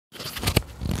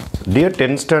Dear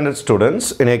 10th standard students,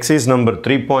 in exercise number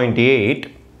 3.8,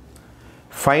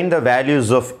 find the values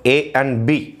of a and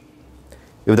b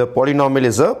if the polynomial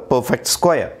is a perfect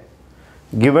square.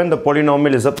 Given the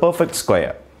polynomial is a perfect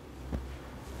square,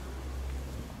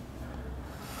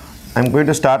 I am going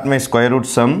to start my square root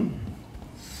sum.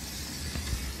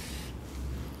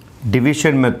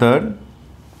 Division method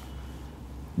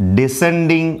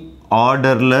descending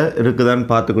order la irukudhan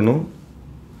paathukanum.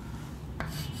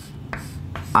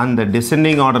 அந்த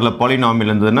descending order polynomial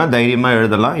இருந்ததுன்னா தைரியமாக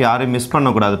எழுதலாம். யாரும் miss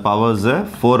பண்ணக்கூடாது. பவர்ஸை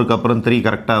 4க்கு அப்புறம் 3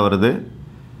 கரெக்டாக வருது.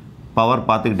 Power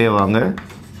பார்த்துக்கிட்டே வாங்க.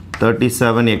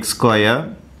 37x²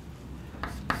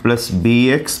 +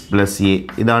 bx + a.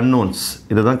 இது அன்னோன்ஸ்.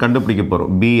 இதை தான் கண்டுபிடிக்க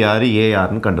போகிறோம். br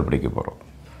arன்னு கண்டுபிடிக்க போகிறோம்.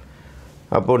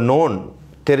 அப்போது நோன்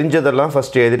தெரிஞ்சதெல்லாம்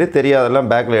ஃபஸ்ட்டு எழுதிட்டு தெரியாதெல்லாம்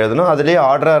பேக்கில் எழுதணும். அதிலே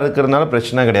ஆர்டராக இருக்கிறதுனால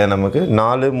பிரச்சனை கிடையாது. நமக்கு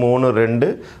 4 3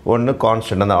 2 1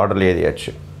 கான்ஸ்டன்ட் அந்த ஆர்டரில்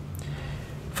எழுதியாச்சு.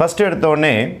 ஃபஸ்ட்டு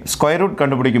எடுத்தோடனே ஸ்கொயர் ரூட்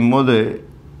கண்டுபிடிக்கும் போது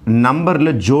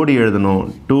நம்பரில் ஜோடி எழுதணும்.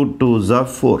 2 2s are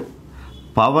 4.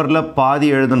 பவரில் பாதி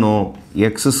எழுதணும்.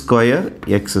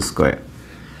 x².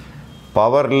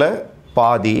 பவரில்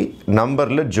பாதி,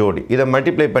 நம்பரில் ஜோடி. இதை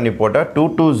மல்டிப்ளை பண்ணி போட்டால் 2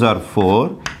 2s are 4.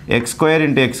 x² ×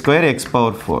 x²,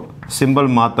 x⁴. Simple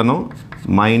மாற்றணும்.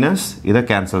 மைனஸ் இதை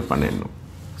கேன்சல் பண்ணிடணும்.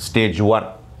 ஸ்டேஜ் 1.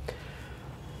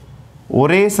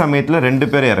 ஒரே சமயத்தில் 2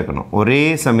 பேர் இறக்கணும். ஒரே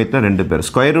சமயத்தில் 2 பேர்.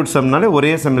 ஸ்கொயர் ரூட் சம்னாலே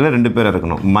ஒரே சமயத்தில் 2 பேர்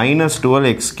இறக்கணும்.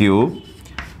 -12x³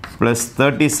 +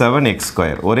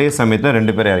 37x². ஒரே சமயத்தில்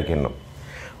 2 பேர் இறக்கணும்.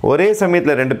 ஒரே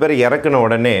சமயத்தில் 2 பேர் இறக்கின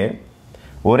உடனே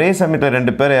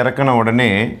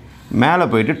மேலே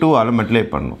போயிட்டு 2ஆல் மல்டிப்ளை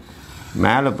பண்ணணும்.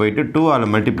 மேலே போயிட்டு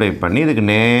 2ஆல் மல்டிப்ளை பண்ணி இதுக்கு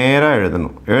நேராக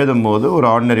எழுதணும். எழுதும்போது ஒரு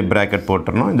ஆர்டினரி ப்ராக்கெட்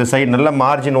போட்டுடணும். இந்த சைடு நல்லா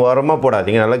மார்ஜின் ஓரமாக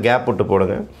போடாதீங்க, நல்லா கேப் விட்டு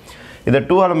போடுங்க. இதை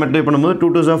 2ஆல் மல்டிப்ளை பண்ணும்போது 2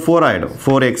 2s are 4 ஆகிடும்.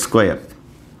 4x².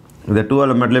 இதை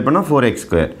 2ஆல் மல்டிப்ளை பண்ணால்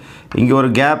 4x². இங்கே ஒரு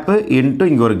கேப்பு இன்ட்டு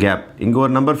இங்கே ஒரு கேப். இங்கே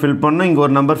ஒரு நம்பர் ஃபில் பண்ணணும், இங்கே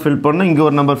ஒரு நம்பர் ஃபில் பண்ணணும், இங்கே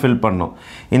ஒரு நம்பர் ஃபில் பண்ணணும்.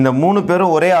 இந்த 3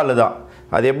 பேரும் ஒரே ஆள் தான்.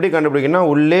 அது எப்படி கண்டுபிடிக்கணும்னா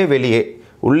உள்ளே வெளியே.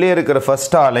 உள்ளே இருக்கிற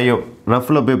ஃபஸ்ட் ஆளையும்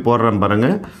ரஃபில் போய் போடுறேன்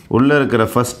பாருங்கள். உள்ளே இருக்கிற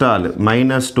ஃபஸ்ட் ஆள்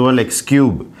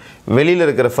 -12x³. வெளியில்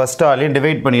இருக்கிற ஃபஸ்ட் ஆளையும்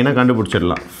டிவைட் பண்ணிங்கன்னா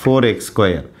கண்டுபிடிச்சிடலாம்.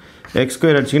 4x². x²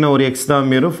 அடிச்சிங்கன்னா ஒரு x தான்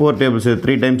மீறும். 4 டேபிள்ஸ்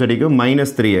 3 டைம்ஸ் அடிக்கும்.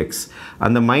 -3x.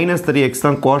 அந்த -3x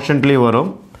தான் கோஷன்ட்லேயும் வரும்.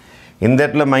 இந்த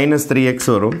இடத்துல -3x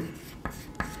வரும்.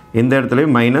 இந்த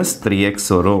இடத்துலையும் -3x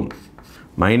வரும்.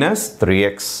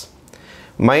 -3x.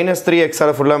 -3x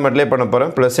ஃபுல்லாக மல்டிப்ளை பண்ண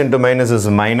போகிறேன். Plus into minus is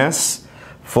minus.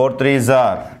 4 3s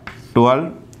are 12.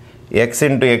 x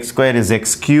into x² is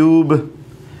x³.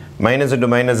 Minus into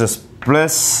minus is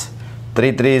plus.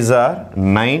 3 3s are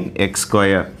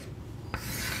 9x².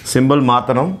 Simple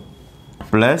மாற்றணும்.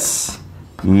 ப்ளஸ்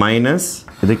மைனஸ்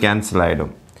இது கேன்சல்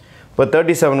ஆகிடும். இப்போ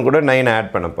 37 கூட 9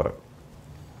 ஆட் பண்ண போகிறேன்.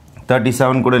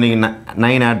 37 கூட நீங்கள்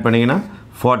 9 ஆட் பண்ணிங்கன்னா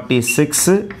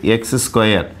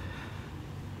 46x².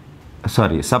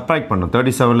 சாரி, சப்ராக்ட் பண்ணும்.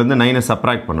 37லேருந்து 9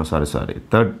 சப்ராக்ட் பண்ணும். Sorry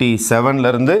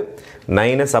 37லேருந்து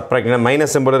 9 subtract.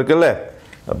 மைனஸ் சிம்பிள் இருக்குல்ல,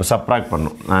 அப்போ சப்ராக்ட்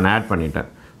பண்ணும். நான் ஆட் பண்ணிட்டேன்.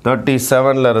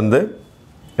 37லேருந்து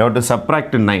எவ்வளோ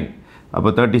சப்ராக்ட் 9. அப்போ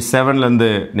 37லேருந்து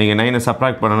நீங்கள் 9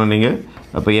 சப்ராக்ட் பண்ணணும். நீங்கள்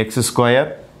அப்போ x².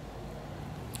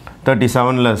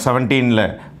 17ல்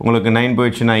உங்களுக்கு 9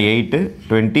 போயிடுச்சுன்னா 8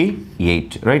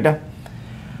 28 ரைட்டா.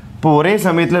 இப்போ ஒரே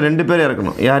சமயத்தில் 2 பேர்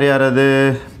இறக்கணும். யார் அது?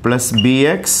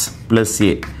 +bx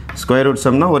 + a. ஸ்கொயர் ரூட்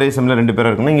சம்னா ஒரே சமயத்தில் 2 பேர்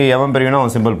இருக்கணும். இங்கே எவன் பெரியவனோ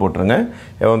அவன் சிம்பிள் போட்டுருங்க.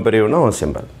 எவன் பெரியவனோ அவன்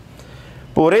சிம்பிள்.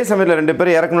 இப்போ ஒரே சமயத்தில் 2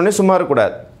 பேர் இறக்கணுன்னே சும்மா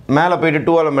இருக்கக்கூடாது. மேலே போயிட்டு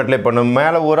 2ஆல் மல்டிப்ளை பண்ணணும்.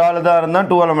 மேலே ஒரு ஆள் தான் இருந்தால்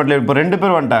 2ஆல் மல்டிப்ளை. இப்போ 2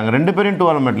 பேர் வந்துட்டாங்க. 2 பேரையும்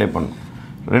 2ஆல் மல்டிப்ளை பண்ணணும்.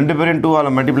 2 பேரையும் 2ஆல்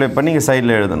மல்டிப்ளை பண்ணி இங்கே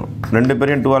சைடில் எழுதணும். 2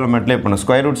 பேரையும் 2ஆல் மல்டிப்ளை பண்ணணும்.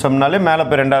 ஸ்கொயர் ரூட் சம்னாலே மேலே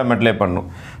போய் 2ஆல் மல்டிப்ளை பண்ணணும்.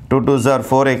 2 2s are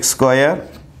 4x².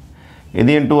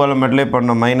 இதையும் 2ஆல் மல்டிப்ளை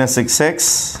பண்ணணும். -6x.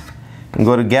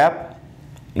 இங்கே ஒரு கேப்,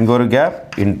 இங்கே ஒரு கேப்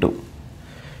இன்ட்டு.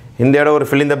 இந்த இடம் ஒரு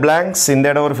fill in the blanks, இந்த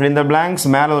இடம் ஒரு fill in the blanks,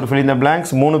 மேலே ஒரு fill in the blanks.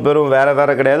 3 பேரும் வேறு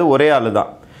வேறு கிடையாது, ஒரே ஆள்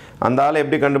தான். அந்த ஆளை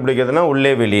எப்படி கண்டுபிடிக்கிறதுனா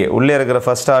உள்ளே வெளியே. உள்ளே இருக்கிற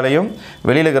ஃபஸ்ட் ஆளையும்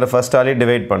வெளியில் இருக்கிற ஃபஸ்ட் ஆளையும்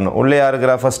டிவைட் பண்ணணும். உள்ளே யார்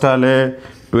இருக்கிற ஃபஸ்ட் ஆள்?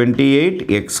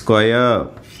 28x².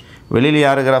 வெளியில்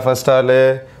யார் இருக்கிற ஃபஸ்ட் ஆள்?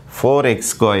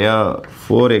 4x².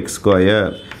 4x².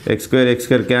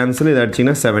 x² cancel. இது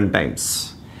அடிச்சிங்கன்னா 7 டைம்ஸ்.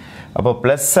 அப்போ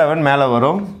 +7 மேலே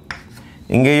வரும்.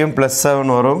 இங்கேயும் +7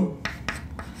 வரும்.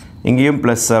 இங்கேயும்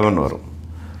 +7 வரும்.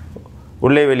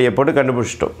 உள்ளே வெளியே போட்டு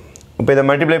கண்டுபிடிச்சிட்டோம். இப்போ இதை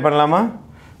மல்டிப்ளை பண்ணலாமா?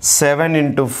 7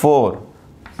 × 4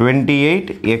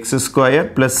 28x²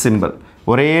 ப்ளஸ் சிம்பிள்.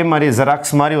 ஒரே மாதிரி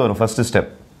ஜெராக்ஸ் மாதிரி வரும் first step.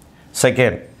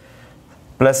 Second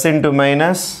plus into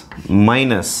minus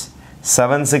minus.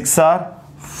 7 6 are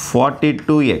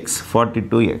 42x.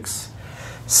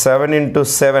 7 into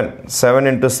 7 7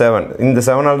 into 7 இந்த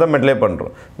 7 ஆல் தான் மல்டிப்ளை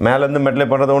பண்ணுறோம். மேலேருந்து மல்டிப்ளை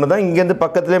பண்ணுறது ஒன்று தான், இங்கேருந்து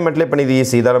பக்கத்துலேயே மல்டிப்ளை பண்ணி இது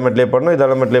ஈஸி. இதால் மல்டிப்ளை பண்ணணும்,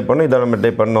 இதால் மல்டிப்ளை பண்ணணும், இதால்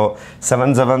மல்டிப்ளை பண்ணணும்.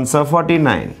 7 7s are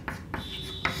 49.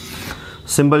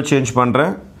 சிம்பிள் சேஞ்ச்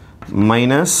பண்ணுறேன்.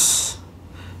 மைனஸ்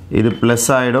இது ப்ளஸ்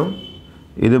ஆகிடும்,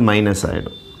 இது மைனஸ்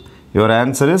ஆகிடும். Your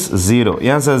answer is 0.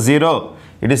 ஏன் sir 0?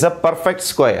 It is a perfect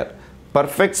square.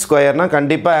 Perfect ஸ்கொயர்னால்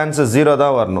கண்டிப்பாக ஆன்சர் 0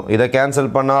 தான் வரணும். இதை கேன்சல்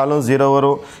பண்ணாலும் 0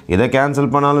 வரும், இதை கேன்சல்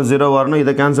பண்ணாலும் 0 வரணும்,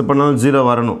 இதை கேன்சல் பண்ணாலும் 0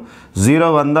 வரணும். 0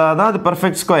 வந்தால் தான் அது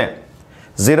பர்ஃபெக்ட் ஸ்கொயர்.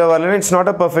 0 வரலன்னா it's not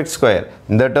a perfect square.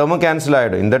 இந்த டேர்மும் கேன்சல்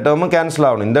ஆகிடும், இந்த டேர்மும் கேன்சல்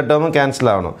ஆகணும், இந்த டேர்மும் கேன்சல்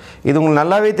ஆகணும். இது உங்களுக்கு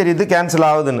நல்லாவே தெரியுது கேன்சல்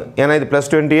ஆகுதுன்னு. ஏன்னா இது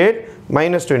 +28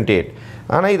 -28.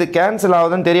 ஆனால் இது கேன்சல்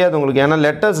ஆகுதுன்னு தெரியாது உங்களுக்கு, ஏன்னா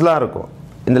லெட்டர்ஸ்லாம் இருக்கும்.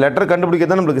 இந்த லெட்டர்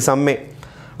கண்டுபிடிக்கிறது தான் நம்மளுக்கு சம்மே.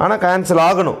 ஆனால் கேன்சல்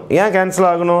ஆகணும். ஏன் கேன்சல்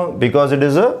ஆகணும்? Because it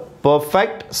is a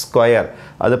perfect square.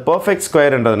 அது பர்ஃபெக்ட்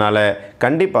ஸ்கொயர்ன்றதுனால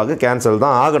கண்டிப்பாக கேன்சல்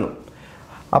தான் ஆகணும்.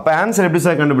 அப்போ ஆன்சர் எப்படி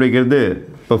சார் கண்டுபிடிக்கிறது?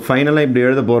 இப்போ ஃபைனலாக இப்படி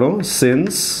எழுத போகிறோம்.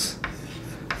 Since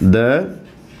the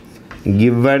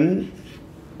given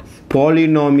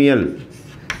polynomial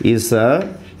is a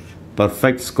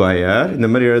perfect square, இந்த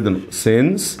மாதிரி எழுதணும்.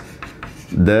 Since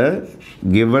the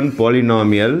given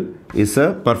polynomial is a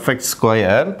perfect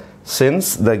square, since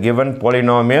the given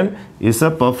polynomial is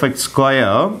a perfect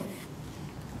square,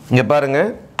 இங்கே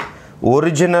பாருங்கள்,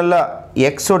 ஒரிஜினலாக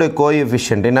எக்ஸோட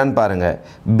கோஎஃபிஷியன்ட் என்னன்னு பாருங்கள்.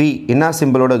 பி என்ன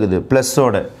சிம்பிளோட இருக்குது?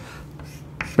 ப்ளஸ்ஸோட.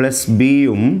 ப்ளஸ்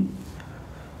பியும்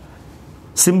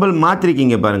சிம்பிள்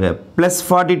மாற்றிருக்கீங்க பாருங்கள்.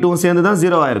 +42 சேர்ந்து தான்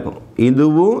 0 ஆகிருக்கும்.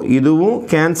 இதுவும்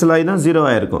கேன்சல் ஆகி தான் 0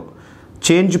 ஆகிருக்கும்.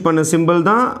 சேஞ்ச் பண்ண சிம்பிள்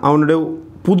தான் அவனுடைய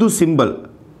புது சிம்பிள்,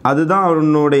 அதுதான்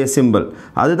அவனுடைய சிம்பிள்,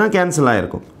 அதுதான் கேன்சல்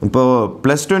ஆகிருக்கும். இப்போது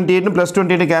 +28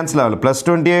 +28 கேன்சல் ஆகலை.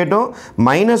 +28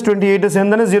 -28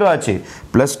 சேர்ந்து தானே 0 ஆச்சு.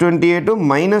 +28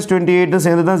 -28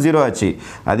 சேர்ந்து தான் 0 ஆச்சு.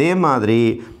 அதே மாதிரி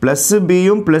ப்ளஸ்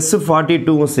பியும்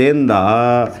 +42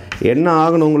 சேர்ந்தால் என்ன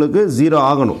ஆகணும்? உங்களுக்கு 0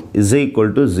 ஆகணும். Is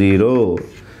equal to 0.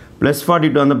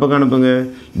 +42 அந்த பக்கம் அனுப்புங்க.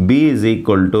 b இஸ்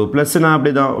ஈக்குவல் டு ப்ளஸ்னா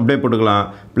அப்படி தான் அப்படியே போட்டுக்கலாம்.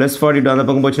 +42 அந்த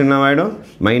பக்கம் போச்சு என்ன ஆகிடும்?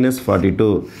 -42.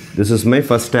 This is my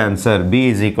first answer. b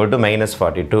is equal to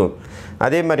 -42.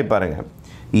 அதே மாதிரி பாருங்கள்,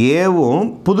 ஏவும்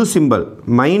புது சிம்பிள்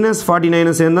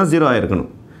 -49 சேர்ந்து தான் 0 ஆகிருக்கணும்.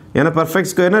 ஏன்னா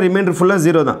பர்ஃபெக்ட் ஸ்கொயர்னால் ரிமைண்டர் ஃபுல்லாக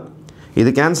 0 தான்.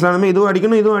 இது கேன்சல் ஆனாமே இதுவும்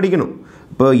அடிக்கணும், இதுவும் அடிக்கணும்.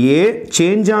 இப்போ ஏ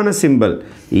சேஞ்சான சிம்பிள்,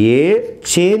 ஏ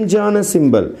சேஞ்சான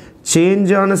சிம்பிள்,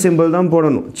 சேஞ்சான சிம்பிள் தான்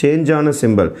போடணும். சேஞ்சான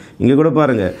சிம்பிள் இங்கே கூட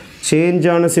பாருங்கள்,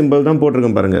 சேஞ்சான சிம்பிள் தான்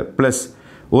போட்டிருக்கேன் பாருங்கள். ப்ளஸ்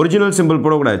ஒரிஜினல் சிம்பிள்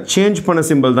போடக்கூடாது, சேஞ்ச் பண்ண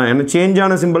சிம்பிள் தான். ஏன்னா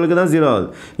சேஞ்சான சிம்பிளுக்கு தான் 0 ஆகுது.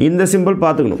 இந்த சிம்பிள்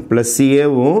பார்த்துக்கணும். ப்ளஸ்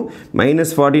ஏவும்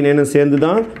 -49 சேர்ந்து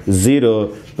தான் 0.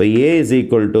 இப்போ ஏ இஸ்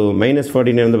ஈக்குவல் டு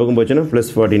 -49 அந்த பக்கம் போச்சுன்னா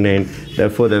 +49.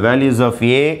 therefore the values of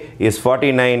a is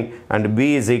 49 and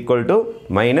b is equal to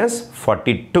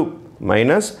 -42.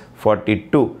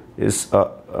 -42 is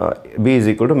b is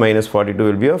equal to -42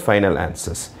 will be your final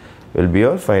answers.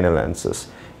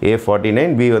 A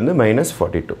 49, b வந்து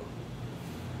 -42.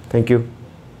 Thank you.